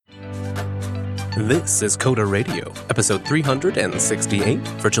This is Coda Radio, episode 368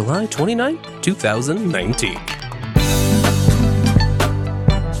 for July 29, 2019.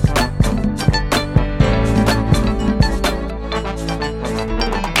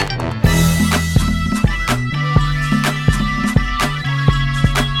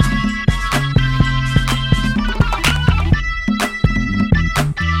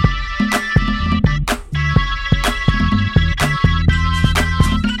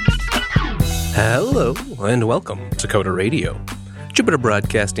 Hello, and welcome to Coda Radio, Jupiter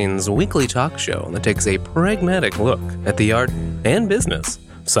Broadcasting's weekly talk show that takes a pragmatic look at the art and business,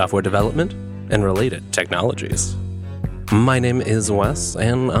 software development, and related technologies. My name is Wes,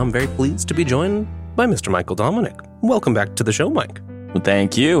 and I'm very pleased to be joined by Mr. Michael Dominic. Welcome back to the show, Mike. Well,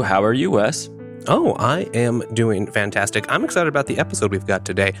 thank you. How are you, Wes? Oh, I am doing fantastic. I'm excited about the episode we've got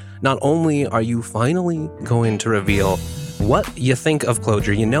today. Not only are you finally going to reveal what you think of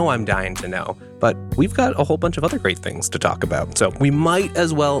Clojure, you know I'm dying to know, but we've got a whole bunch of other great things to talk about. So we might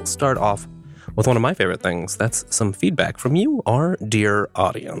as well start off with one of my favorite things. That's some feedback from you, our dear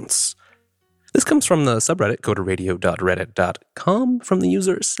audience. This comes from the subreddit codaradio.reddit.com from the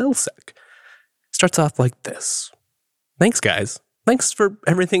user Cellsec. Starts off like this. Thanks, guys. Thanks for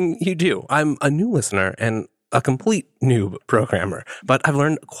everything you do. I'm a new listener and a complete noob programmer, but I've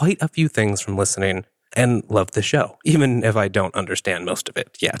learned quite a few things from listening and love the show, even if I don't understand most of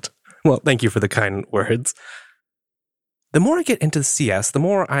it yet. Well, thank you for the kind words. The more I get into CS, the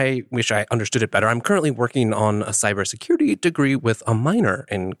more I wish I understood it better. I'm currently working on a cybersecurity degree with a minor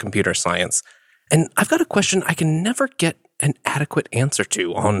in computer science, and I've got a question I can never get an adequate answer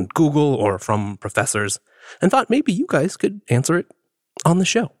to on Google or from professors, and thought maybe you guys could answer it on the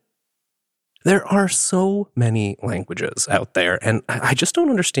show. There are so many languages out there, and I just don't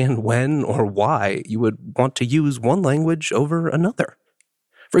understand when or why you would want to use one language over another.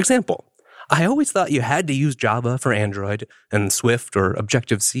 For example, I always thought you had to use Java for Android and Swift or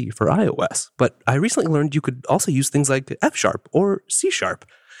Objective-C for iOS, but I recently learned you could also use things like F# or C#.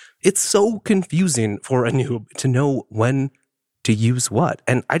 It's so confusing for a noob to know when to use what,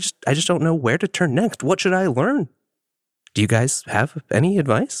 and I just don't know where to turn next. What should I learn? Do you guys have any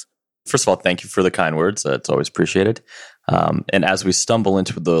advice? First of all, thank you for the kind words. It's always appreciated. And as we stumble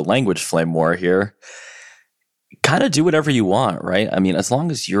into the language flame war here, kind of do whatever you want, right? I mean, as long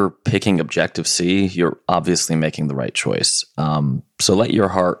as you're picking Objective-C, you're obviously making the right choice. So let your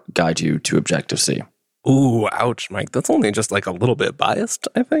heart guide you to Objective-C. Ooh, ouch, Mike. That's only just like a little bit biased,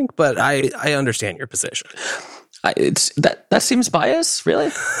 I think, but I understand your position. That seems biased,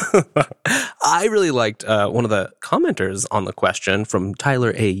 really? I really liked one of the commenters on the question from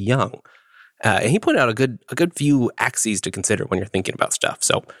Tyler A. Young. And he pointed out a good few axes to consider when you're thinking about stuff.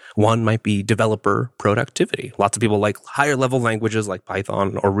 So one might be developer productivity. Lots of people like higher level languages like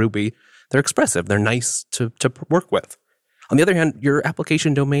Python or Ruby. They're expressive. They're nice to work with. On the other hand, your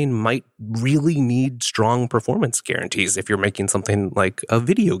application domain might really need strong performance guarantees if you're making something like a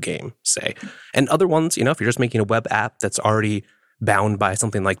video game, say. And other ones, if you're just making a web app that's already bound by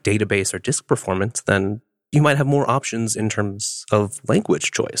something like database or disk performance, then you might have more options in terms of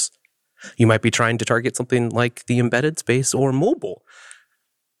language choice. You might be trying to target something like the embedded space or mobile.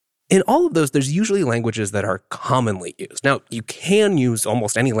 In all of those, there's usually languages that are commonly used. Now, you can use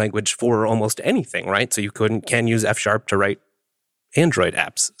almost any language for almost anything, right? So you can use F# to write Android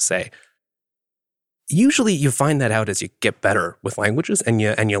apps, say. Usually you find that out as you get better with languages and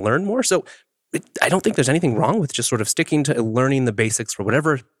you learn more. So I don't think there's anything wrong with just sort of sticking to learning the basics for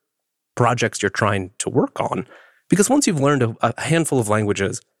whatever projects you're trying to work on. Because once you've learned a handful of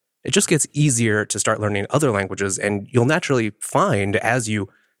languages, it just gets easier to start learning other languages, and you'll naturally find as you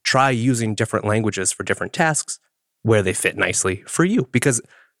try using different languages for different tasks where they fit nicely for you, because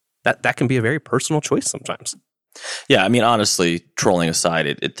that can be a very personal choice sometimes. Yeah, I mean, honestly, trolling aside,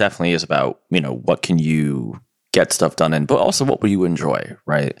 it definitely is about, what can you get stuff done in, but also what will you enjoy,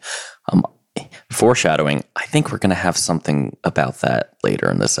 right? Foreshadowing, I think we're going to have something about that later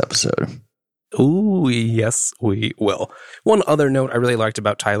in this episode. Ooh, yes, we will. One other note I really liked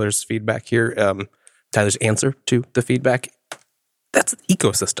about Tyler's feedback here, Tyler's answer to the feedback, that's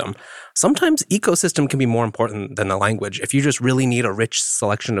ecosystem. Sometimes ecosystem can be more important than the language. If you just really need a rich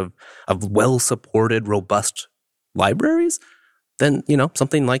selection of well-supported, robust libraries, then,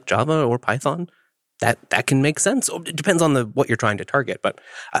 something like Java or Python, that can make sense. It depends on what you're trying to target. But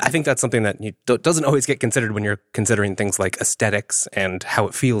I think that's something that doesn't always get considered when you're considering things like aesthetics and how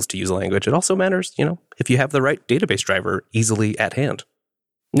it feels to use a language. It also matters, if you have the right database driver easily at hand.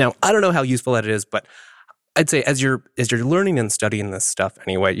 Now, I don't know how useful that is, but I'd say as you're learning and studying this stuff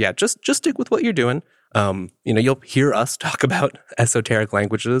anyway, yeah, just stick with what you're doing. You'll hear us talk about esoteric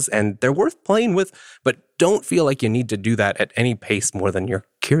languages, and they're worth playing with, but don't feel like you need to do that at any pace more than you're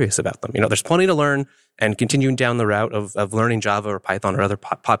curious about them. There's plenty to learn, and continuing down the route of learning Java or Python or other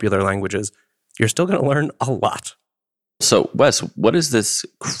popular languages, you're still going to learn a lot. So, Wes, what is this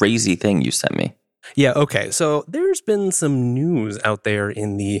crazy thing you sent me? Yeah, okay. So there's been some news out there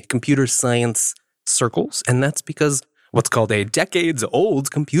in the computer science circles, and that's because what's called a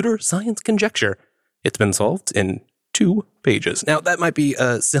decades-old computer science conjecture. It's been solved in 2 pages. Now, that might be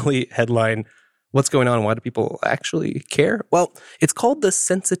a silly headline. What's going on? Why do people actually care? Well, it's called the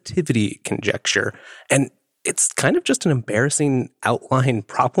sensitivity conjecture, and it's kind of just an embarrassing outline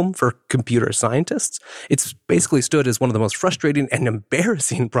problem for computer scientists. It's basically stood as one of the most frustrating and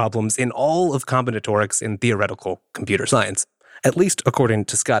embarrassing problems in all of combinatorics in theoretical computer science, at least according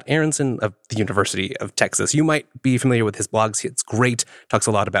to Scott Aaronson of the University of Texas. You might be familiar with his blogs. It's great, talks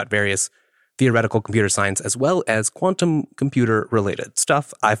a lot about various theoretical computer science as well as quantum computer related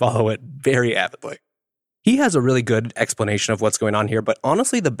stuff. I follow it very avidly. He has a really good explanation of what's going on here, but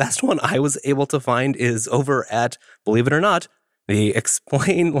honestly, the best one I was able to find is over at, believe it or not, the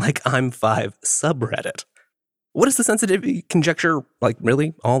Explain Like I'm 5 subreddit. What is the sensitivity conjecture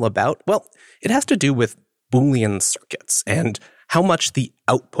really all about? Well, it has to do with Boolean circuits and how much the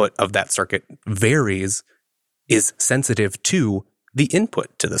output of that circuit varies is sensitive to the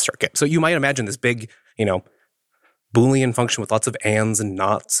input to the circuit. So you might imagine this big, Boolean function with lots of ands and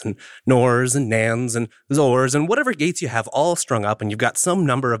nots and nors and nans and zors and whatever gates you have all strung up, and you've got some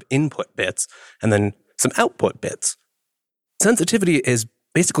number of input bits and then some output bits. Sensitivity is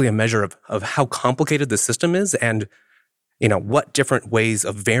basically a measure of how complicated the system is and, what different ways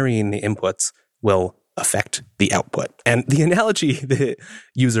of varying the inputs will affect the output. And the analogy the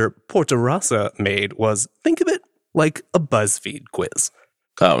user Portarasa made was, think of it like a BuzzFeed quiz.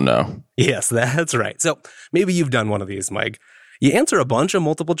 Oh, no. Yes, that's right. So maybe you've done one of these, Mike. You answer a bunch of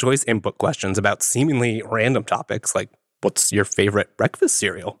multiple choice input questions about seemingly random topics like, what's your favorite breakfast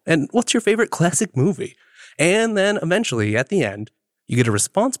cereal? And what's your favorite classic movie? And then eventually, at the end, you get a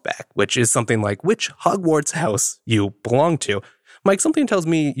response back, which is something like which Hogwarts house you belong to. Mike, something tells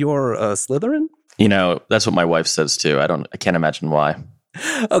me you're a Slytherin? That's what my wife says too. I can't imagine why.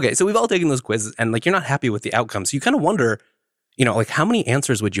 Okay, so we've all taken those quizzes, and you're not happy with the outcome. So you kind of wonder, how many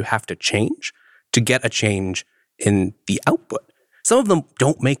answers would you have to change to get a change in the output? Some of them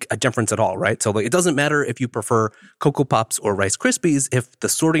don't make a difference at all, right? So it doesn't matter if you prefer Cocoa Puffs or Rice Krispies if the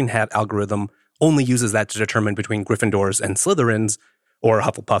sorting hat algorithm only uses that to determine between Gryffindors and Slytherins or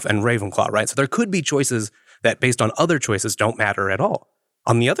Hufflepuff and Ravenclaw, right? So there could be choices that based on other choices don't matter at all.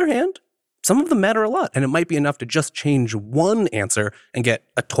 On the other hand, some of them matter a lot, and it might be enough to just change one answer and get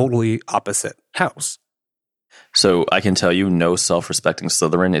a totally opposite house. So I can tell you no self-respecting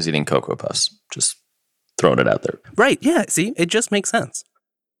Slytherin is eating Cocoa Puffs. Just throwing it out there. Right, yeah, see, it just makes sense.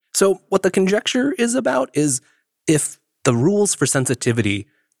 So what the conjecture is about is if the rules for sensitivity,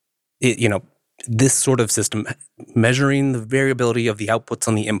 this sort of system, measuring the variability of the outputs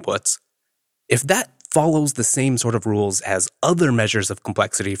on the inputs, if that follows the same sort of rules as other measures of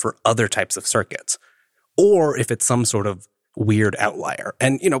complexity for other types of circuits, or if it's some sort of weird outlier.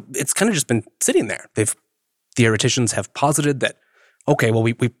 And, it's kind of just been sitting there. Theoreticians have posited that, okay, well,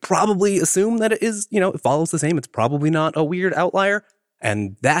 we probably assume that it is, it follows the same. It's probably not a weird outlier.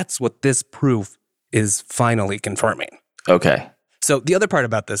 And that's what this proof is finally confirming. Okay. So the other part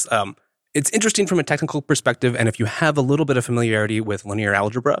about this, it's interesting from a technical perspective. And if you have a little bit of familiarity with linear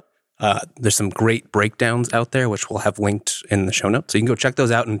algebra, there's some great breakdowns out there, which we'll have linked in the show notes. So you can go check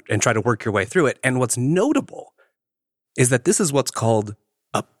those out and try to work your way through it. And what's notable is that this is what's called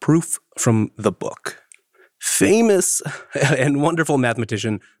a proof from the book. Famous and wonderful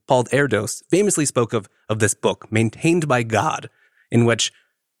mathematician Paul Erdos famously spoke of this book, Maintained by God, in which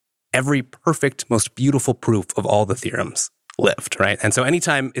every perfect, most beautiful proof of all the theorems lived, right? And so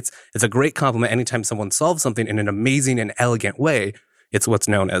anytime, it's a great compliment, anytime someone solves something in an amazing and elegant way, it's what's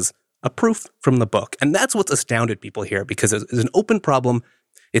known as a proof from the book. And that's what's astounded people here, because it's an open problem.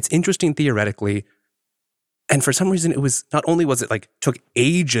 It's interesting theoretically. And for some reason, it was, not only was it took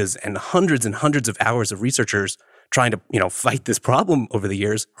ages and hundreds of hours of researchers trying to, fight this problem over the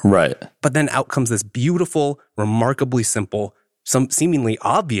years. Right. But then out comes this beautiful, remarkably simple, some seemingly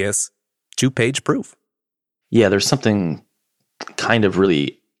obvious 2-page proof. Yeah, there's something kind of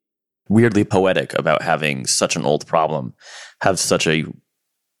really weirdly poetic about having such an old problem have such a,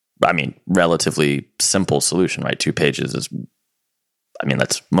 relatively simple solution, right? 2 pages is,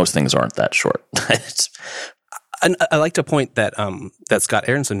 most things aren't that short. And I like to point that that Scott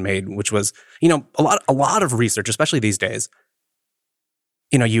Aaronson made, which was, a lot of research, especially these days,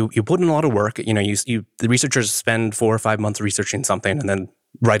 you put in a lot of work. The researchers spend 4 or 5 months researching something and then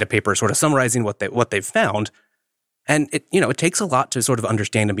write a paper sort of summarizing what they've found. And it takes a lot to sort of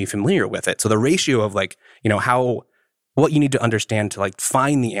understand and be familiar with it. So the ratio of what you need to understand to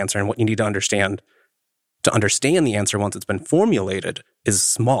find the answer and what you need to understand the answer once it's been formulated is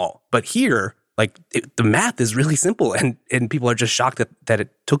small. But here, the math is really simple, and people are just shocked that it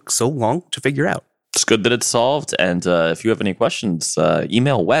took so long to figure out. It's good that it's solved. And if you have any questions,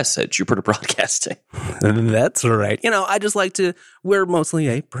 email Wes at Jupiter Broadcasting. That's right. I just we're mostly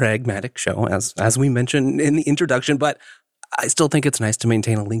a pragmatic show, as we mentioned in the introduction, but I still think it's nice to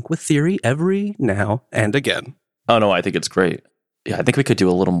maintain a link with theory every now and again. Oh, no, I think it's great. Yeah, I think we could do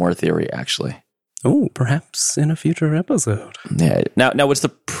a little more theory, actually. Oh, perhaps in a future episode. Yeah. Now, was the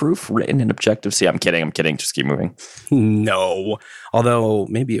proof written in Objective-C? I'm kidding. Just keep moving. No. Although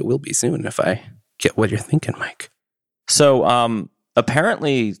maybe it will be soon if I get what you're thinking, Mike. So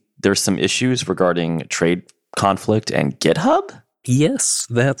apparently there's some issues regarding trade conflict and GitHub? Yes,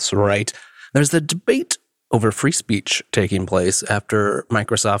 that's right. There's the debate over free speech taking place after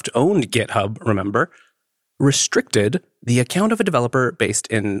Microsoft owned GitHub, remember, restricted the account of a developer based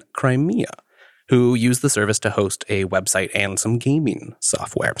in Crimea who used the service to host a website and some gaming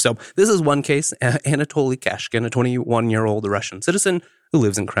software. So this is one case. Anatoly Kashkin, a 21-year-old Russian citizen who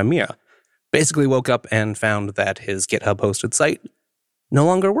lives in Crimea, basically woke up and found that his GitHub-hosted site no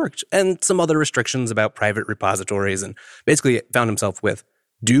longer worked, and some other restrictions about private repositories, and basically found himself with,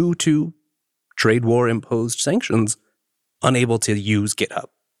 due to trade war-imposed sanctions, unable to use GitHub.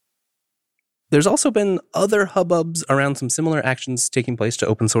 There's also been other hubbubs around some similar actions taking place to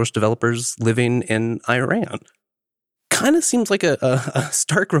open source developers living in Iran. Kind of seems like a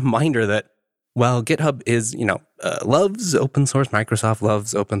stark reminder that while GitHub is, loves open source, Microsoft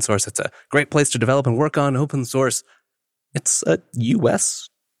loves open source, it's a great place to develop and work on open source, it's a U.S.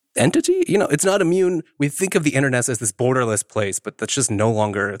 entity. It's not immune. We think of the internet as this borderless place, but that's just no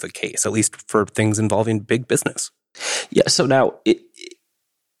longer the case, at least for things involving big business. Yeah, so now,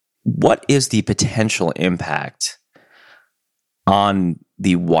 what is the potential impact on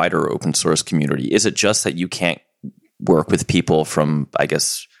the wider open source community? Is it just that you can't work with people from, I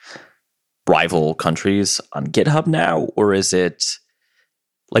guess, rival countries on GitHub now? Or is it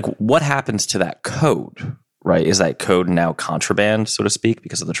what happens to that code, right? Is that code now contraband, so to speak,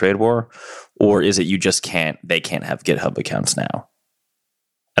 because of the trade war? Or is it they can't have GitHub accounts now?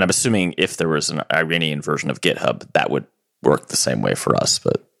 And I'm assuming if there was an Iranian version of GitHub, that would work the same way for us,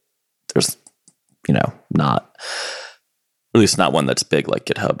 but there's, not, at least not one that's big like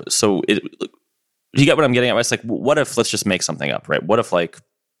GitHub. So you get what I'm getting at? It's what if, let's just make something up, right? What if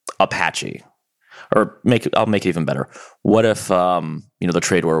Apache, or I'll make it even better. What if, the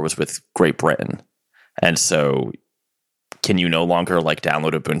trade war was with Great Britain? And so can you no longer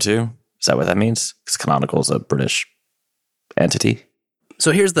download Ubuntu? Is that what that means? Because Canonical is a British entity.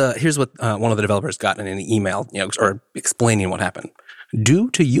 So here's what one of the developers got in an email, or explaining what happened. Due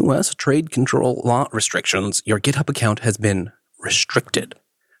to U.S. trade control law restrictions, your GitHub account has been restricted.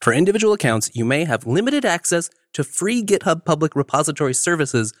 For individual accounts, you may have limited access to free GitHub public repository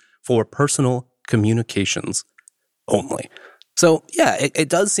services for personal communications only. So yeah, it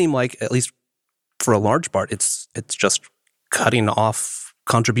does seem like, at least for a large part, it's just cutting off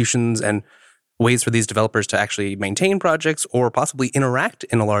contributions and ways for these developers to actually maintain projects or possibly interact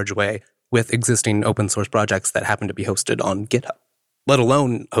in a large way with existing open source projects that happen to be hosted on GitHub, let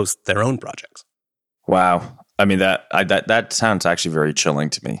alone host their own projects. Wow. I mean, that sounds actually very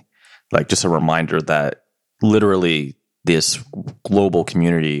chilling to me. Just a reminder that literally this global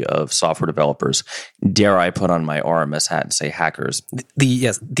community of software developers, dare I put on my RMS hat and say hackers?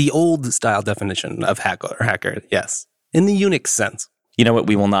 The old style definition of hacker, yes. In the Unix sense. You know what?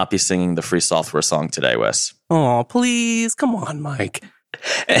 We will not be singing the free software song today, Wes. Oh, please. Come on, Mike.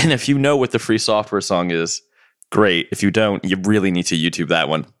 And if you know what the free software song is, great. If you don't, you really need to YouTube that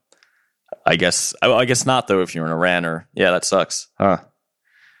one. I guess not, though, if you're in Iran or... Yeah, that sucks. Huh.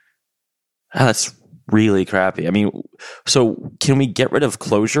 That's really crappy. I mean, so can we get rid of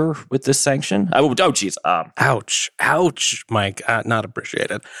Clojure with this sanction? Geez. Ouch, Mike. Not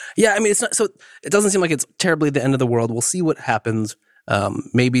appreciated. Yeah, I mean, it's not... So it doesn't seem like it's terribly the end of the world. We'll see what happens.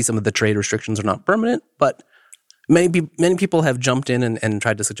 Maybe some of the trade restrictions are not permanent, but many people have jumped in and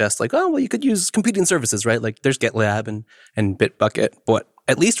tried to suggest you could use competing services, right? There's GitLab and Bitbucket, but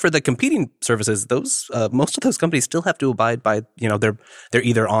at least for the competing services, those most of those companies still have to abide by, they're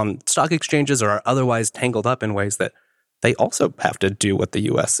either on stock exchanges or are otherwise tangled up in ways that they also have to do what the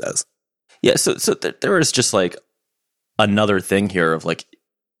U.S. says. Yeah, so there is just another thing here of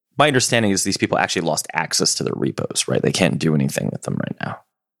my understanding is these people actually lost access to their repos, right? They can't do anything with them right now.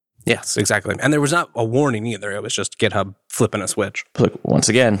 Yes, exactly. And there was not a warning either. It was just GitHub flipping a switch. Look, once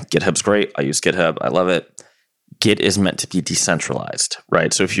again, GitHub's great. I use GitHub. I love it. Git is meant to be decentralized,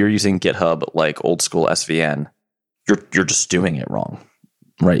 right? So if you're using GitHub like old school SVN, you're just doing it wrong,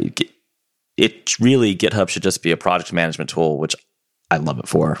 right? It really, GitHub should just be a project management tool, which I love it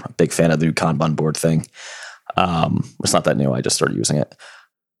for. I'm a big fan of the new Kanban board thing. It's not that new. I just started using it.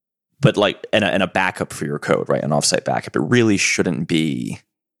 But like, and a backup for your code, right? An offsite backup. It really shouldn't be,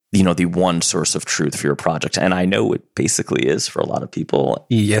 the one source of truth for your project. And I know it basically is for a lot of people.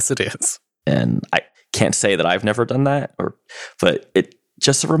 Yes, it is. And I can't say that I've never done that, but it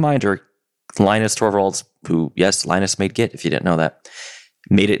just a reminder, Linus Torvalds, who, yes, Linus made Git, if you didn't know that,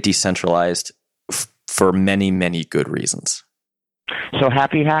 made it decentralized for many, many good reasons. So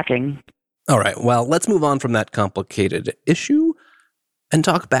happy hacking. All right. Well, let's move on from that complicated issue and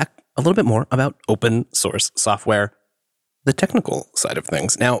talk back a little bit more about open source software, the technical side of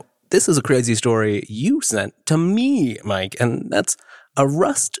things. Now, this is a crazy story you sent to me, Mike, and that's a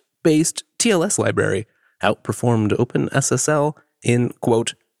Rust-based TLS library outperformed OpenSSL in,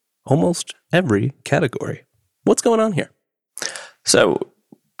 quote, almost every category. What's going on here? So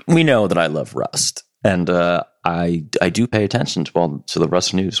we know that I love Rust, and I do pay attention to the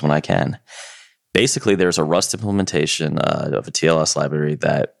Rust news when I can. Basically, there's a Rust implementation of a TLS library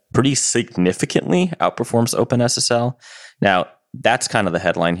that pretty significantly outperforms OpenSSL. Now, that's kind of the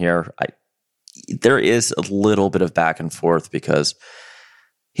headline here. There is a little bit of back and forth because,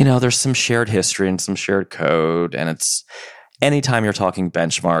 there's some shared history and some shared code, and it's anytime you're talking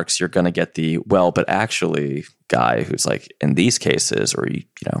benchmarks, you're going to get the, well, but actually guy who's like, in these cases, or,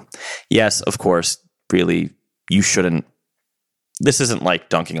 yes, of course, really, you shouldn't. This isn't like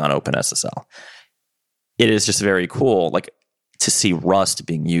dunking on OpenSSL. It is just very cool, like, to see Rust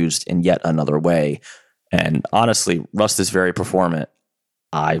being used in yet another way. And honestly, Rust is very performant.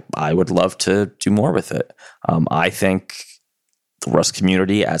 I would love to do more with it. I think the Rust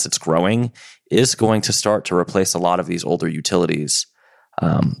community, as it's growing, is going to start to replace a lot of these older utilities.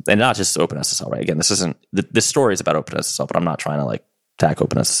 And not just OpenSSL, right? Again, this story is about OpenSSL, but I'm not trying to like attack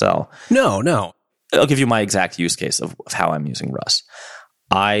OpenSSL. No. I'll give you my exact use case of how I'm using Rust.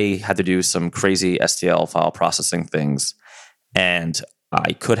 I had to do some crazy STL file processing things, and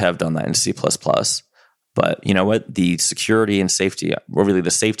I could have done that in C++. But you know what? The security and safety, or really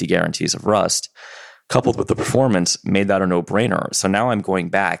the safety guarantees of Rust, coupled with the performance, made that a no-brainer. So now I'm going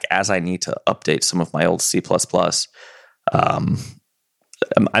back as I need to update some of my old C++. I'm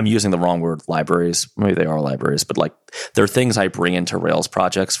using the wrong word, libraries. Maybe they are libraries, but like they're things I bring into Rails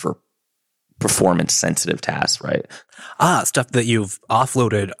projects for performance-sensitive tasks, right? Stuff that you've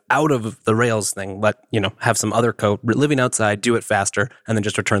offloaded out of the Rails thing, have some other code living outside, do it faster, and then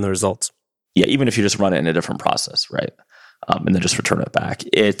just return the results. Yeah, even if you just run it in a different process, right? And then just return it back.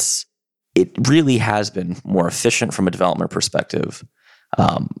 It really has been more efficient from a development perspective.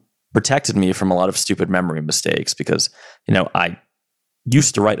 Protected me from a lot of stupid memory mistakes because, I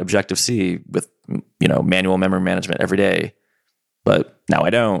used to write Objective-C with, manual memory management every day, but now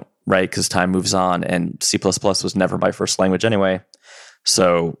I don't, right? Because time moves on and C++ was never my first language anyway.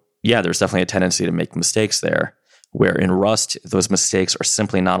 So yeah, there's definitely a tendency to make mistakes there, where in Rust, those mistakes are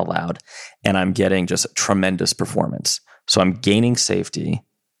simply not allowed. And I'm getting just tremendous performance. So I'm gaining safety,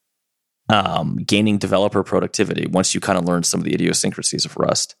 gaining developer productivity once you kind of learn some of the idiosyncrasies of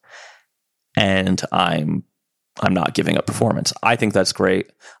Rust. And I'm not giving up performance. I think that's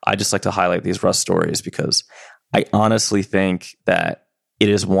great. I just like to highlight these Rust stories because I honestly think that it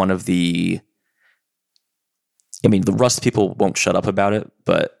is one of the Rust people won't shut up about it,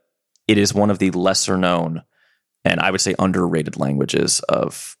 but it is one of the lesser known and I would say underrated languages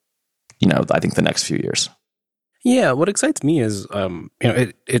of, I think the next few years. Yeah, what excites me is,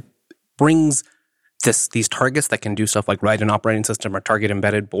 it brings these targets that can do stuff like write an operating system or target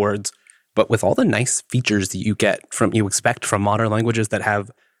embedded boards, but with all the nice features that you expect from modern languages that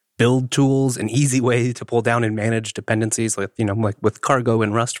have build tools, an easy way to pull down and manage dependencies, like with Cargo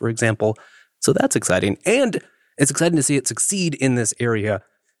and Rust, for example. So that's exciting. And it's exciting to see it succeed in this area.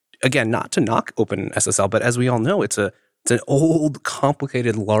 Again, not to knock OpenSSL, but as we all know, it's an old,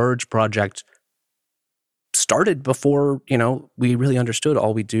 complicated, large project started before, we really understood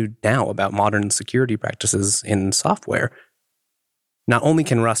all we do now about modern security practices in software. Not only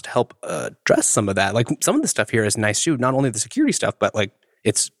can Rust help address some of that, like some of the stuff here is nice too, not only the security stuff, but like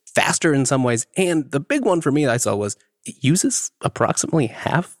it's faster in some ways. And the big one for me that I saw was it uses approximately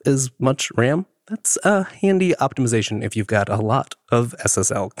half as much RAM. That's a handy optimization if you've got a lot of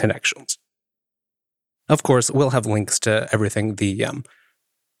SSL connections. Of course, we'll have links to everything. The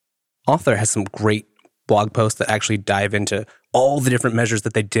Author has some great blog posts that actually dive into all the different measures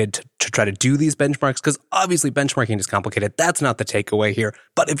that they did to try to do these benchmarks, because obviously benchmarking is complicated. That's not the takeaway here.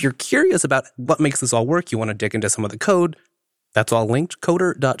 But if you're curious about what makes this all work, you want to dig into some of the code, that's all linked,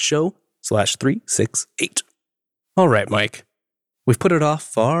 coder.show/368. All right, Mike. We've put it off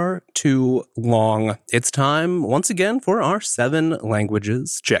far too long. It's time, once again, for our 7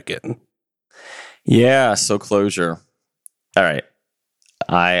 languages check-in. Yeah, so Clojure. All right.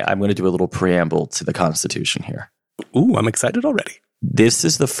 I'm going to do a little preamble to the Constitution here. Ooh, I'm excited already. This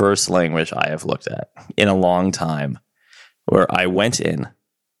is the first language I have looked at in a long time where I went in,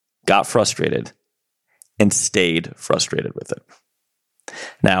 got frustrated, and stayed frustrated with it.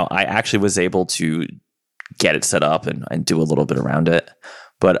 Now, I actually was able to get it set up and do a little bit around it.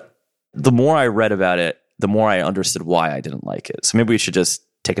 But the more I read about it, the more I understood why I didn't like it. So maybe we should just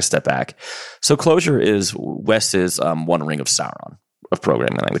take a step back. So Clojure is Wes's One Ring of Sauron of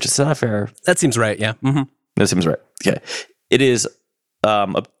programming languages. Is that fair? That seems right, yeah. Mm-hmm. That seems right. Okay. It is,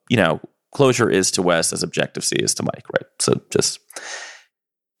 Clojure is to Wes as Objective-C is to Mike, right? So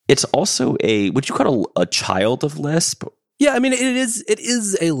it's also would you call it a child of Lisp? Yeah, I mean, it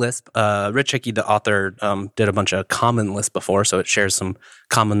is a Lisp. Rich Hickey, the author, did a bunch of Common Lisp before, so it shares some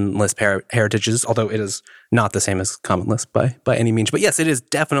Common Lisp heritages, although it is not the same as Common Lisp by any means. But yes, it is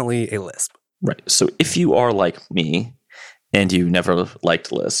definitely a Lisp. Right. So if you are like me and you never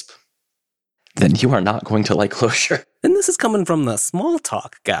liked Lisp, then you are not going to like Clojure. And this is coming from the small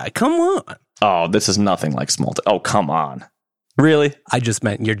talk guy. Come on. Oh, this is nothing like small talk. Oh, come on. Really? I just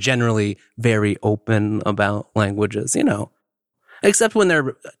meant you're generally very open about languages, except when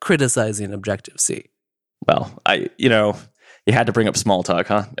they're criticizing Objective-C. Well, you had to bring up small talk,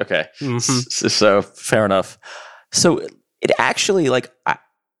 huh? Okay. Mm-hmm. So fair enough. So it actually,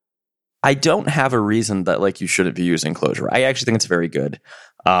 I don't have a reason that you shouldn't be using Clojure. I actually think it's very good.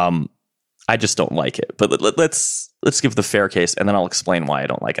 I just don't like it. But let's give the fair case, and then I'll explain why I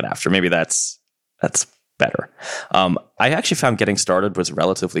don't like it after. Maybe that's better. I actually found getting started was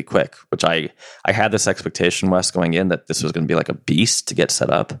relatively quick, which I had this expectation, Wes, going in that this was going to be like a beast to get set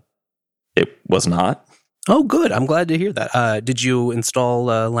up. It was not. Oh, good. I'm glad to hear that. Did you install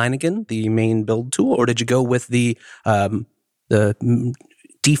Linigan, the main build tool, or did you go with the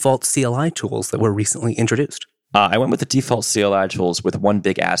default CLI tools that were recently introduced? I went with the default CLI tools with one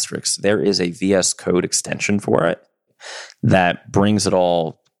big asterisk. There is a VS Code extension for it that brings it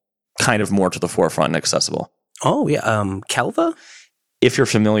all kind of more to the forefront and accessible. Oh, yeah. Calva? If you're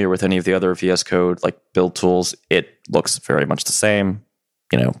familiar with any of the other VS Code build tools, it looks very much the same,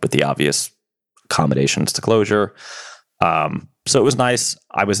 with the obvious accommodations to Clojure. So it was nice.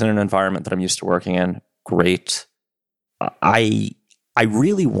 I was in an environment that I'm used to working in. Great. I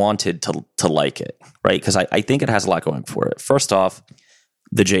really wanted to like it, right? Because I think it has a lot going for it. First off,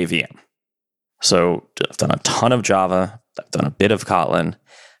 the JVM. So I've done a ton of Java. I've done a bit of Kotlin.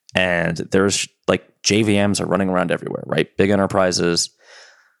 And there's JVMs are running around everywhere, right? Big enterprises,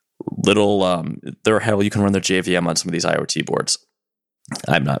 little, you can run the JVM on some of these IoT boards.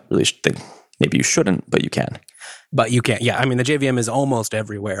 I'm not really thinking, maybe you shouldn't, but you can. But you can, yeah. I mean, the JVM is almost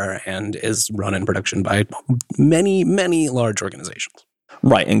everywhere and is run in production by many, many large organizations.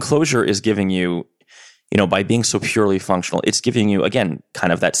 Right. And Clojure is giving you, by being so purely functional, it's giving you, again,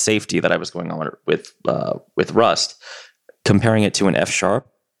 kind of that safety that I was going on with Rust. Comparing it to an F#,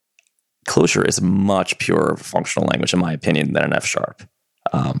 Clojure is a much purer functional language, in my opinion, than an F#.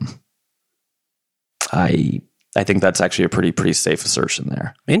 I think that's actually a pretty safe assertion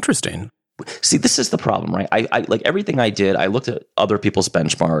there. Interesting. See, this is the problem, right? I like everything I did. I looked at other people's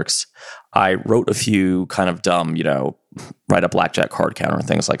benchmarks. I wrote a few kind of dumb, write a blackjack card counter and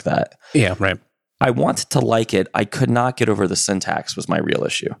things like that. Yeah, right. I wanted to like it. I could not get over the syntax was my real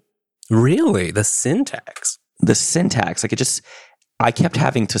issue. Really? The syntax? The syntax. I kept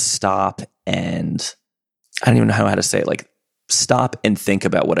having to stop and I don't even know how to say it. Stop and think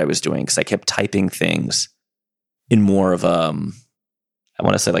about what I was doing because I kept typing things in more of I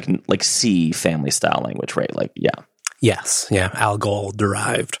want to say like C family style language, right? Yes, yeah, Algol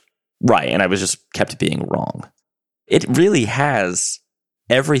derived. Right, and I was just kept being wrong. It really has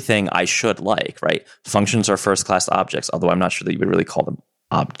everything I should like, right? Functions are first-class objects, although I'm not sure that you would really call them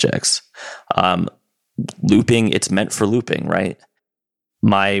objects. Looping, it's meant for looping, right?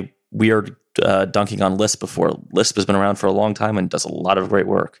 We are dunking on Lisp before. Lisp has been around for a long time and does a lot of great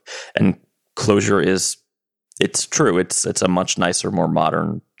work. And Clojure it's true. It's a much nicer, more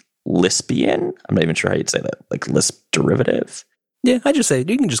modern Lispian. I'm not even sure how you'd say that. Lisp derivative. Yeah, I just say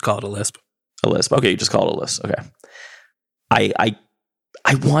you can just call it a Lisp. A Lisp. Okay, you just call it a Lisp. Okay. I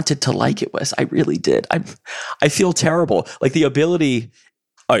wanted to like it, Wes. I really did. I feel terrible. The ability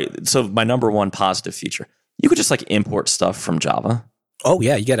All right, so my number one positive feature, you could just like import stuff from Java. Oh,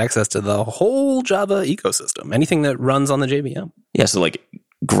 yeah, you get access to the whole Java ecosystem, anything that runs on the JVM. Yeah, so like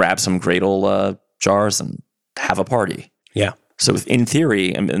grab some Gradle jars and have a party. Yeah. So in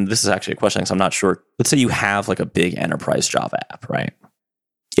theory, and this is actually a question because I'm not sure, let's say you have like a big enterprise Java app, right?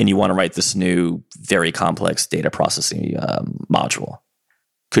 And you want to write this new, very complex data processing module.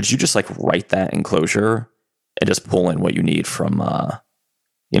 Could you just like write that in Clojure and just pull in what you need from,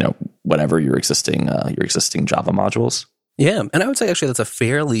 whatever your existing Java modules? Yeah, and I would say actually that's a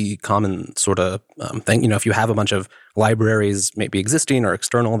fairly common sort of thing. If you have a bunch of libraries, maybe existing or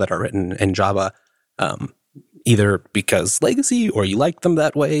external, that are written in Java, either because legacy or you like them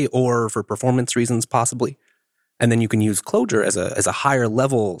that way, or for performance reasons possibly, and then you can use Clojure as a higher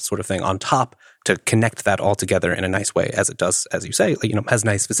level sort of thing on top to connect that all together in a nice way, as it does, as you say, has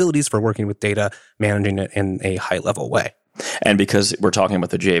nice facilities for working with data, managing it in a high level way. And because we're talking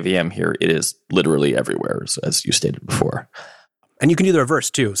about the JVM here, it is literally everywhere, as you stated before. And you can do the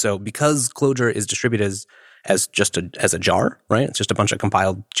reverse too. So because Clojure is distributed as a jar, right? It's just a bunch of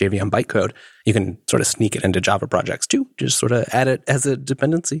compiled JVM bytecode. You can sort of sneak it into Java projects too. Just sort of add it as a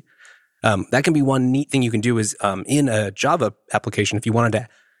dependency. That can be one neat thing you can do is in a Java application, if you wanted to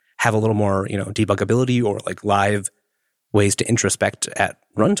have a little more, debuggability or like live ways to introspect at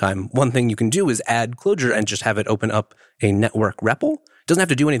runtime, one thing you can do is add Clojure and just have it open up a network REPL. It doesn't have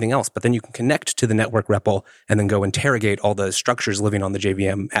to do anything else, but then you can connect to the network REPL and then go interrogate all the structures living on the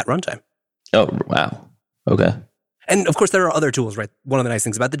JVM at runtime. Oh, wow. Okay. And of course, there are other tools, right? One of the nice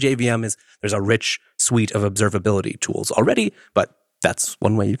things about the JVM is there's a rich suite of observability tools already, but that's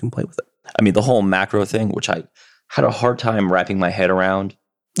one way you can play with it. I mean, the whole macro thing, which I had a hard time wrapping my head around.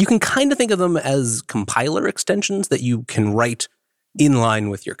 You can kind of think of them as compiler extensions that you can write in line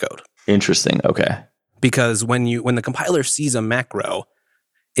with your code. Interesting. Okay. Because when the compiler sees a macro,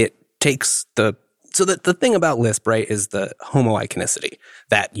 it takes the thing about Lisp, right, is the homoiconicity,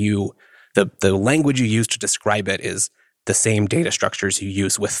 that the language you use to describe it is the same data structures you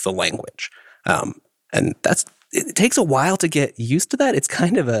use with the language. And it takes a while to get used to that. It's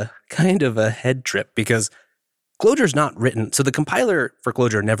kind of a head trip because Clojure's not written. So the compiler for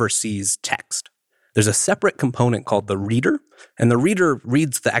Clojure never sees text. There's a separate component called the reader, and the reader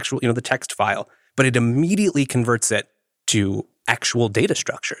reads the actual, the text file, but it immediately converts it to actual data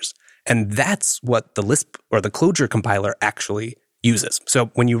structures. And that's what the Lisp or the Clojure compiler actually uses. So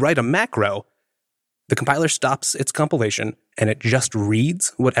when you write a macro, the compiler stops its compilation and it just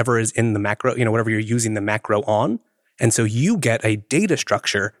reads whatever is in the macro, whatever you're using the macro on. And so you get a data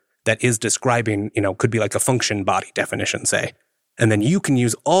structure that is describing, could be like a function body definition, say. And then you can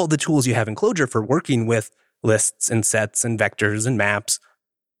use all the tools you have in Clojure for working with lists and sets and vectors and maps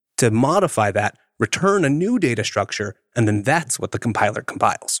to modify that, return a new data structure, and then that's what the compiler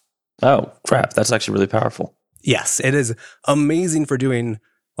compiles. Oh, crap. That's actually really powerful. Yes, it is amazing for doing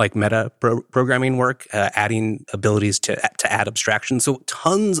like meta programming work, adding abilities to add abstractions. So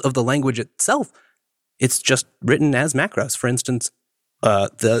tons of the language itself, it's just written as macros. For instance,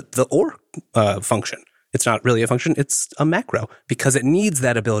 the OR function. It's not really a function, it's a macro because it needs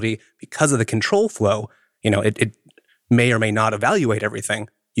that ability because of the control flow. It may or may not evaluate everything.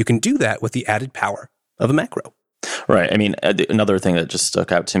 You can do that with the added power of a macro. Right. I mean, another thing that just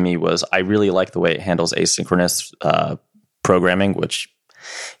stuck out to me was I really like the way it handles asynchronous programming, which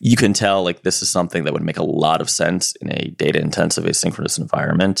you can tell like this is something that would make a lot of sense in a data-intensive asynchronous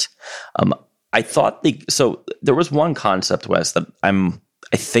environment. I thought so there was one concept, Wes, that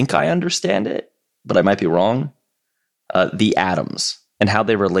I think I understand it, but I might be wrong. The atoms and how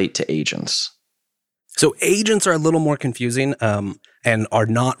they relate to agents. So agents are a little more confusing and are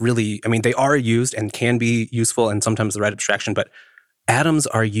not really, they are used and can be useful and sometimes the right abstraction, but atoms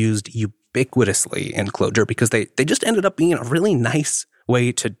are used ubiquitously in Clojure because they just ended up being a really nice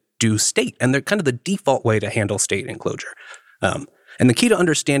way to do state. And they're kind of the default way to handle state in Clojure. And the key to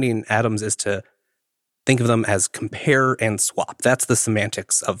understanding atoms is to think of them as compare and swap. That's the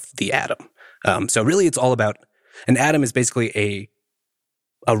semantics of the atom. So really it's all about, an atom is basically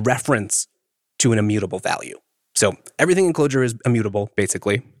a reference to an immutable value. So everything in Clojure is immutable,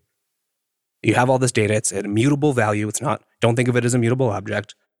 basically. You have all this data, it's an immutable value. It's not, don't think of it as a mutable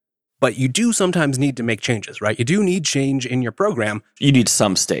object. But you do sometimes need to make changes, right? You do need change in your program. You need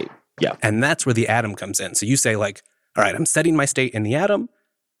some state. Yeah. And that's where the atom comes in. So you say like, all right, I'm setting my state in the atom.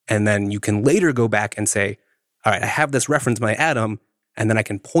 And then you can later go back and say, all right, I have this reference, my atom, and then I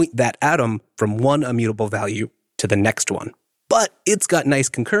can point that atom from one immutable value to the next one. But it's got nice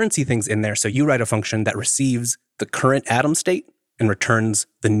concurrency things in there. So you write a function that receives the current atom state and returns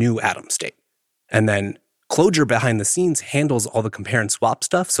the new atom state. And then Clojure behind the scenes handles all the compare and swap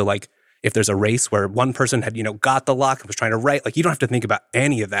stuff. So like if there's a race where one person had, got the lock and was trying to write, like you don't have to think about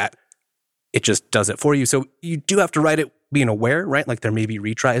any of that. It just does it for you. So you do have to write it being aware, right? Like there may be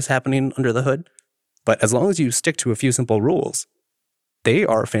retries happening under the hood. But as long as you stick to a few simple rules, they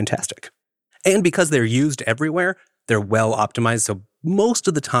are fantastic. And because they're used everywhere, they're well optimized. So most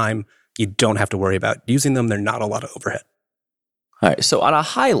of the time, you don't have to worry about using them. They're not a lot of overhead. All right. So on a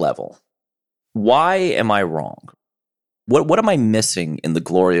high level, why am I wrong? What am I missing in the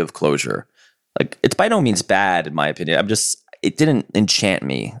glory of Clojure? Like, it's by no means bad, in my opinion. It didn't enchant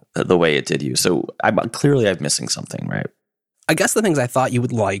me the way it did you. So I'm missing something, right? I guess the things I thought you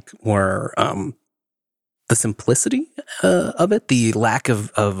would like were the simplicity of it, the lack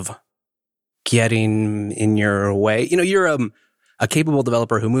of getting in your way. You're a capable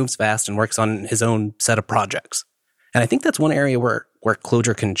developer who moves fast and works on his own set of projects. And I think that's one area where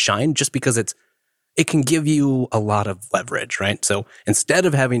Clojure can shine, just because it can give you a lot of leverage, right? So instead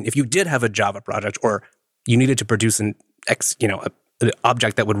of if you did have a Java project or you needed to produce an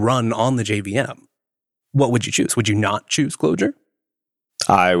object that would run on the JVM, what would you choose? Would you not choose Clojure?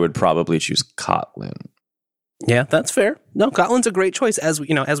 I would probably choose Kotlin. Yeah, that's fair. No, Kotlin's a great choice, as we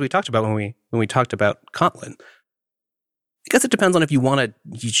talked about when we talked about Kotlin. I guess it depends on if you want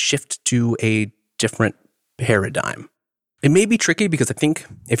to shift to a different paradigm. It may be tricky because I think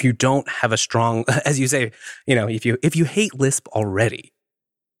if you don't have a strong, as you say, if you hate Lisp already,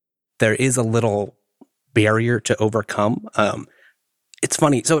 there is a little barrier to overcome. It's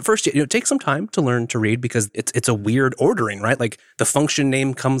funny. So at first, it takes some time to learn to read because it's a weird ordering, right? Like the function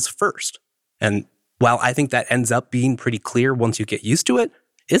name comes first. And while I think that ends up being pretty clear once you get used to it,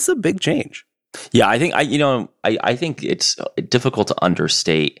 it's a big change. Yeah, I think it's difficult to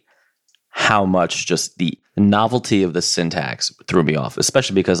understate how much just the novelty of the syntax threw me off,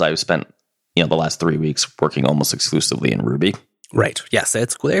 especially because I've spent the last 3 weeks working almost exclusively in Ruby. Right. Yes,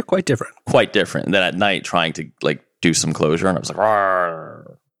 they're quite different. Quite different. And then at night trying to do some Clojure, and I was like,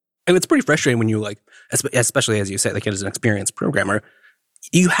 "Arr." And it's pretty frustrating when you especially as you say, as an experienced programmer,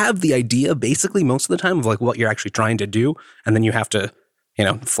 you have the idea basically most of the time of what you're actually trying to do, and then you have to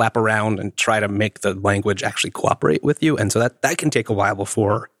flap around and try to make the language actually cooperate with you, and so that can take a while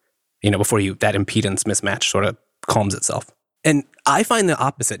before that impedance mismatch sort of calms itself. And I find the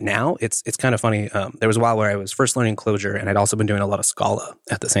opposite now. It's kind of funny. There was a while where I was first learning Clojure, and I'd also been doing a lot of Scala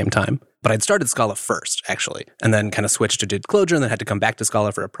at the same time. But I'd started Scala first, actually, and then kind of switched to did Clojure, and then had to come back to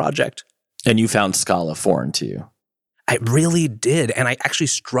Scala for a project. And you found Scala foreign to you. I really did. And I actually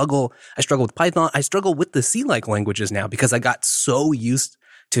struggle. I struggle with Python. I struggle with the C-like languages now because I got so used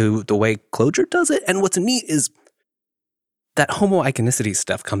to the way Clojure does it. And what's neat is that homoiconicity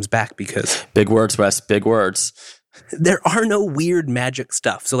stuff comes back because... Big words, Wes, big words. There are no weird magic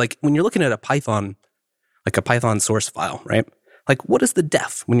stuff. So when you're looking at a Python source file, right? What is the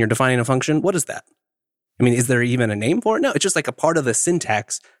def when you're defining a function? What is that? I mean, is there even a name for it? No, it's just a part of the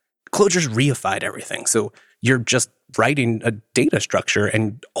syntax. Clojure's reified everything. So you're just writing a data structure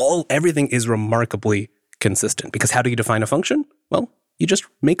and everything is remarkably consistent. Because how do you define a function? Well, you just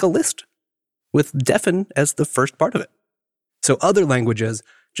make a list with defin as the first part of it. So other languages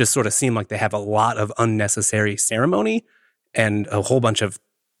just sort of seem like they have a lot of unnecessary ceremony and a whole bunch of,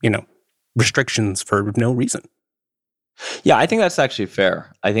 restrictions for no reason. Yeah, I think that's actually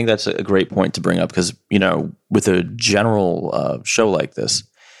fair. I think that's a great point to bring up because, with a general show like this,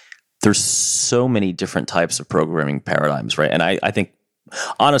 there's so many different types of programming paradigms, right? And I think,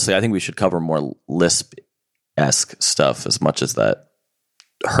 honestly, I think we should cover more Lisp-esque stuff as much as that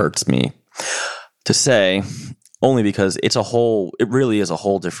hurts me to say, only because it really is a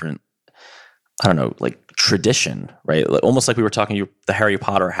whole different, tradition, right? Almost like we were talking the Harry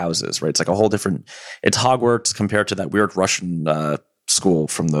Potter houses, right? It's a whole different, it's Hogwarts compared to that weird Russian school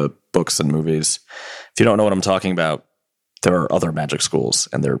from the books and movies. If you don't know what I'm talking about, there are other magic schools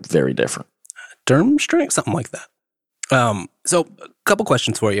and they're very different. Durmstrang, something like that. So a couple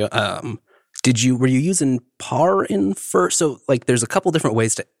questions for you. Were you using ParInfer? So there's a couple different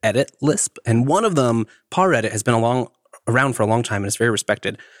ways to edit Lisp, and one of them, ParEdit, has been around for a long time and it's very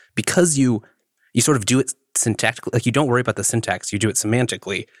respected because you sort of do it syntactically. You don't worry about the syntax, you do it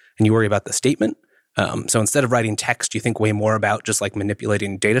semantically, and you worry about the statement. So instead of writing text, you think way more about just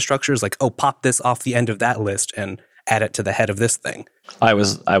manipulating data structures, pop this off the end of that list and add it to the head of this thing. I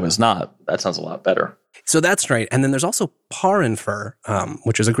was not. That sounds a lot better. So that's right. And then there's also ParInfer,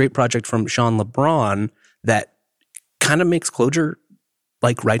 which is a great project from Sean LeBron that kind of makes Clojure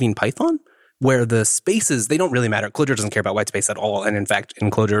like writing Python, where the spaces, they don't really matter. Clojure doesn't care about white space at all. And in fact, in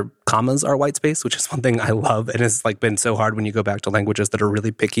Clojure, commas are white space, which is one thing I love. And it's been so hard when you go back to languages that are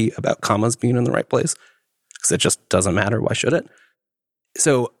really picky about commas being in the right place. because it just doesn't matter. Why should it?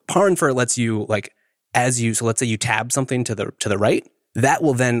 So PAR-Infer lets you so let's say you tab something to the right, that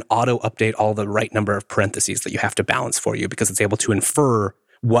will then auto update all the right number of parentheses that you have to balance for you because it's able to infer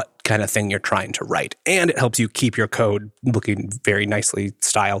what kind of thing you're trying to write. And it helps you keep your code looking very nicely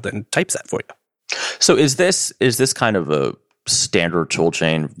styled and typeset for you. So is this kind of a standard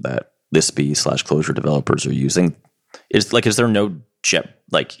toolchain that Lispy/Clojure developers are using? Is there no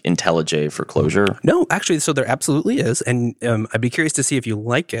IntelliJ for Clojure? No, actually, so there absolutely is. And I'd be curious to see if you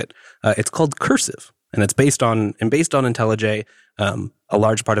like it. It's called Cursive, and it's based on IntelliJ. A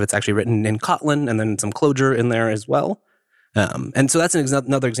large part of it's actually written in Kotlin, and then some Clojure in there as well. And so that's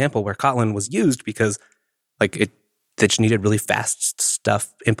another example where Kotlin was used because they just needed really fast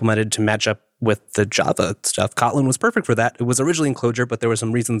stuff implemented to match up with the Java stuff. Kotlin was perfect for that. It was originally in Clojure, but there were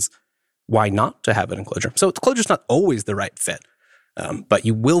some reasons why not to have it in Clojure. So Clojure's not always the right fit. But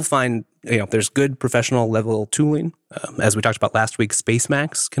you will find, there's good professional level tooling. As we talked about last week,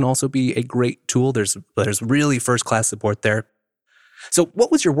 Spacemacs can also be a great tool. There's really first class support there. So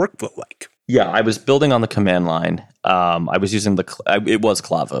what was your workflow like? Yeah, I was building on the command line. I was using it was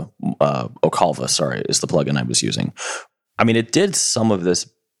Clava. Ocalva, sorry, is the plugin I was using. I mean, it did some of this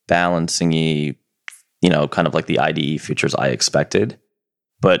balancing-y, kind of like the IDE features I expected,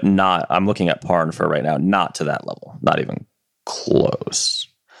 but not, I'm looking at PAR-Infer right now, not to that level, not even close.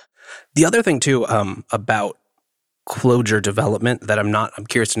 The other thing too, about Clojure development that I'm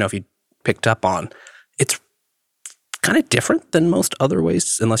curious to know if you picked up on, it's kind of different than most other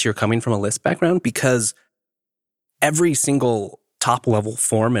ways, unless you're coming from a Lisp background, because every single top-level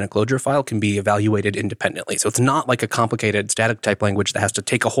form in a Clojure file can be evaluated independently. So it's not like a complicated static type language that has to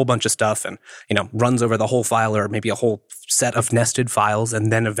take a whole bunch of stuff and, runs over the whole file or maybe a whole set of nested files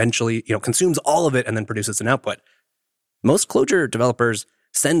and then eventually, consumes all of it and then produces an output. Most Clojure developers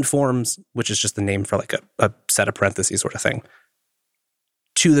send forms, which is just the name for like a set of parentheses sort of thing,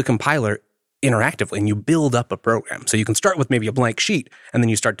 to the compiler interactively, and you build up a program. So you can start with maybe a blank sheet, and then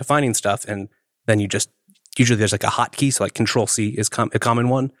you start defining stuff, and then usually there's like a hotkey, so like Control-C is a common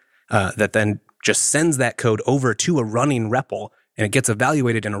one, that then just sends that code over to a running REPL, and it gets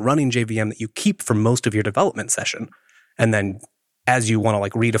evaluated in a running JVM that you keep for most of your development session. And then as you want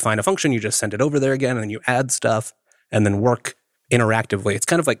to redefine a function, you just send it over there again, and then you add stuff, and then work interactively. It's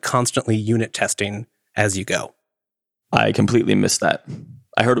kind of like constantly unit testing as you go. I completely missed that.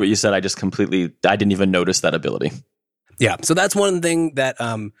 I heard what you said. I didn't even notice that ability. Yeah. So that's one thing that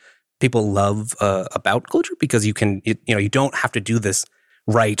people love about Clojure, because you don't have to do this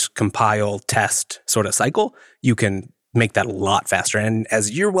write, compile, test sort of cycle. You can make that a lot faster. And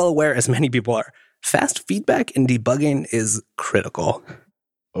as you're well aware, as many people are, fast feedback and debugging is critical.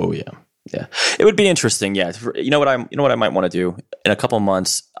 Oh, yeah. Yeah, it would be interesting. Yeah, you know what I might want to do in a couple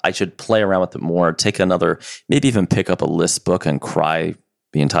months. I should play around with it more. Take maybe even pick up a Lisp book and cry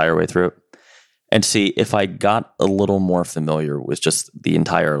the entire way through it, and see if I got a little more familiar with just the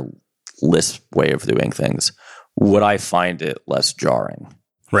entire Lisp way of doing things. Would I find it less jarring?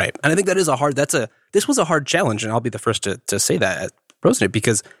 Right, and I think that is this was a hard challenge, and I'll be the first to say that at ProSnip,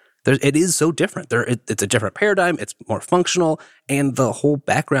 because it is so different. It's a different paradigm. It's more functional, and the whole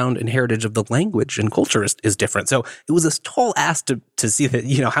background and heritage of the language and culture is different. So it was a tall ask to see that,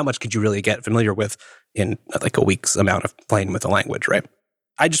 how much could you really get familiar with in like a week's amount of playing with the language, right?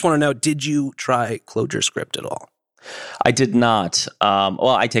 I just want to know, did you try ClojureScript at all? I did not. Well,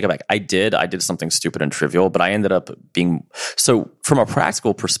 I take it back. I did something stupid and trivial, but I ended up being, so from a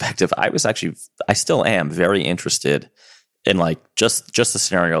practical perspective, I still am very interested in just the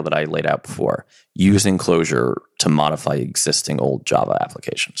scenario that I laid out before, using Clojure to modify existing old Java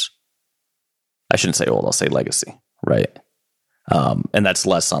applications. I shouldn't say old, I'll say legacy, right? And that's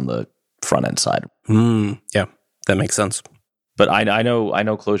less on the front end side. Yeah, that makes sense. But I know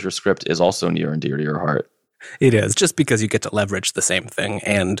ClojureScript is also near and dear to your heart. It is, just because you get to leverage the same thing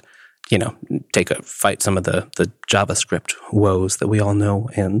and, fight some of the JavaScript woes that we all know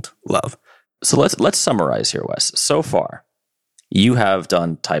and love. So let's summarize here, Wes. So far, you have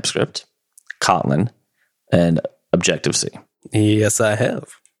done TypeScript, Kotlin, and Objective-C. Yes, I have.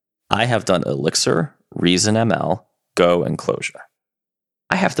 I have done Elixir, ReasonML, Go, and Clojure.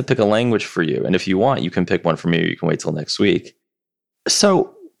 I have to pick a language for you, and if you want, you can pick one for me, or you can wait till next week.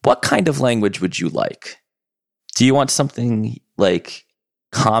 So what kind of language would you like? Do you want something like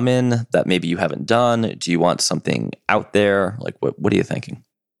common that maybe you haven't done? Do you want something out there? What are you thinking?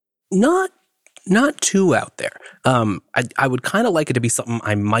 Not too out there. I would kind of like it to be something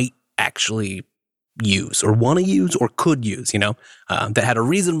I might actually use or want to use or could use, that had a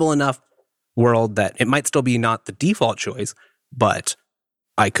reasonable enough world that it might still be not the default choice, but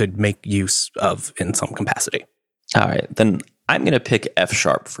I could make use of in some capacity. All right, then I'm going to pick F#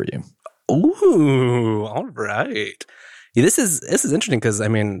 for you. Ooh, all right. Yeah, this is interesting because, I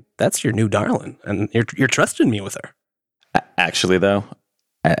mean, that's your new darling, and you're trusting me with her. Actually, though,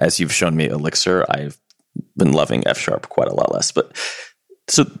 as you've shown me Elixir, I've been loving F# quite a lot less. But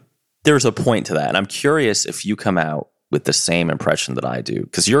so there's a point to that, and I'm curious if you come out with the same impression that I do,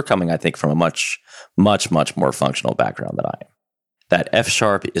 because you're coming, I think, from a much, much, much more functional background than I am. That F#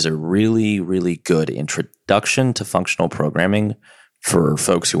 is a really, really good introduction to functional programming for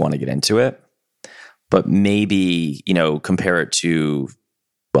folks who want to get into it. But maybe, compare it to,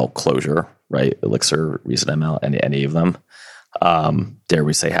 Clojure, right? Elixir, ResetML, any of them. Dare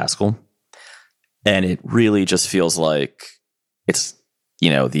we say Haskell. And it really just feels like it's,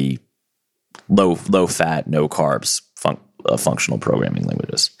 the low fat, no carbs functional programming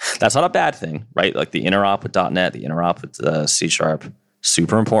languages. That's not a bad thing, right? Like the interop with .NET, the interop with C#,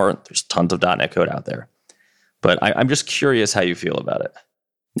 super important. There's tons of .NET code out there. But I'm just curious how you feel about it.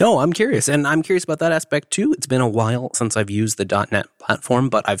 No, I'm curious. And I'm curious about that aspect too. It's been a while since I've used the .NET platform,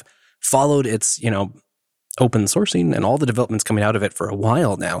 but I've followed its, open sourcing and all the developments coming out of it for a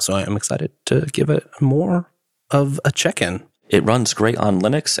while now. So I'm excited to give it more of a check-in. It runs great on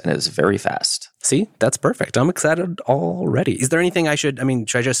Linux and is very fast. See, that's perfect. I'm excited already. Is there anything should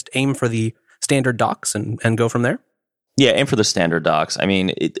I just aim for the standard docs and go from there? Yeah, aim for the standard docs. I mean,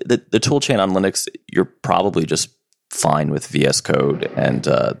 the toolchain on Linux, you're probably just fine with VS Code and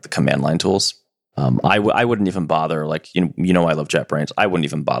the command line tools. I wouldn't even bother, I love JetBrains. I wouldn't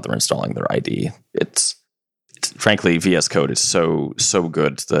even bother installing their IDE. It's frankly, VS Code is so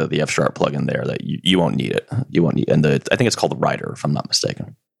good, the F# plugin there, that you won't need it. You won't need, and I think it's called the Rider, if I'm not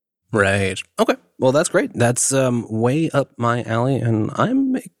mistaken. Right. Okay. Well, that's great. That's way up my alley, and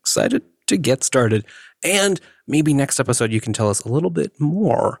I'm excited to get started. And maybe next episode you can tell us a little bit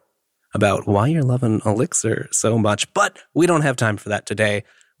more about why you're loving Elixir so much. But we don't have time for that today.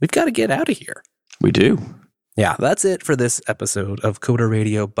 We've got to get out of here. We do. Yeah, that's it for this episode of Coder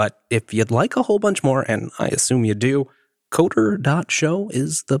Radio. But if you'd like a whole bunch more, and I assume you do, coder.show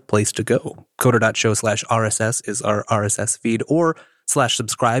is the place to go. Coder.show/RSS is our RSS feed, or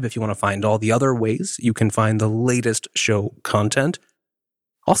 /subscribe if you want to find all the other ways you can find the latest show content.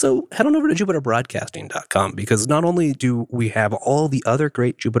 Also, head on over to jupiterbroadcasting.com, because not only do we have all the other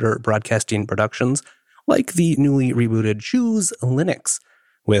great Jupiter Broadcasting productions, like the newly rebooted Choose Linux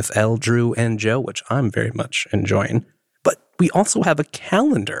with Elle, Drew, and Joe, which I'm very much enjoying, but we also have a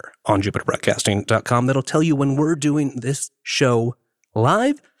calendar on jupiterbroadcasting.com that'll tell you when we're doing this show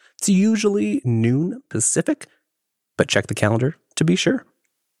live. It's usually noon Pacific, but check the calendar to be sure.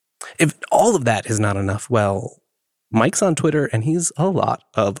 If all of that is not enough, Mike's on Twitter, and he's a lot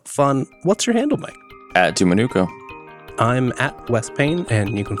of fun. What's your handle, Mike? @Dumanuco. I'm @Wes Payne,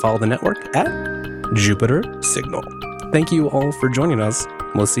 and you can follow the network @Jupiter Signal. Thank you all for joining us.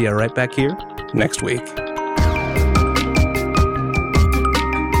 We'll see you right back here next week.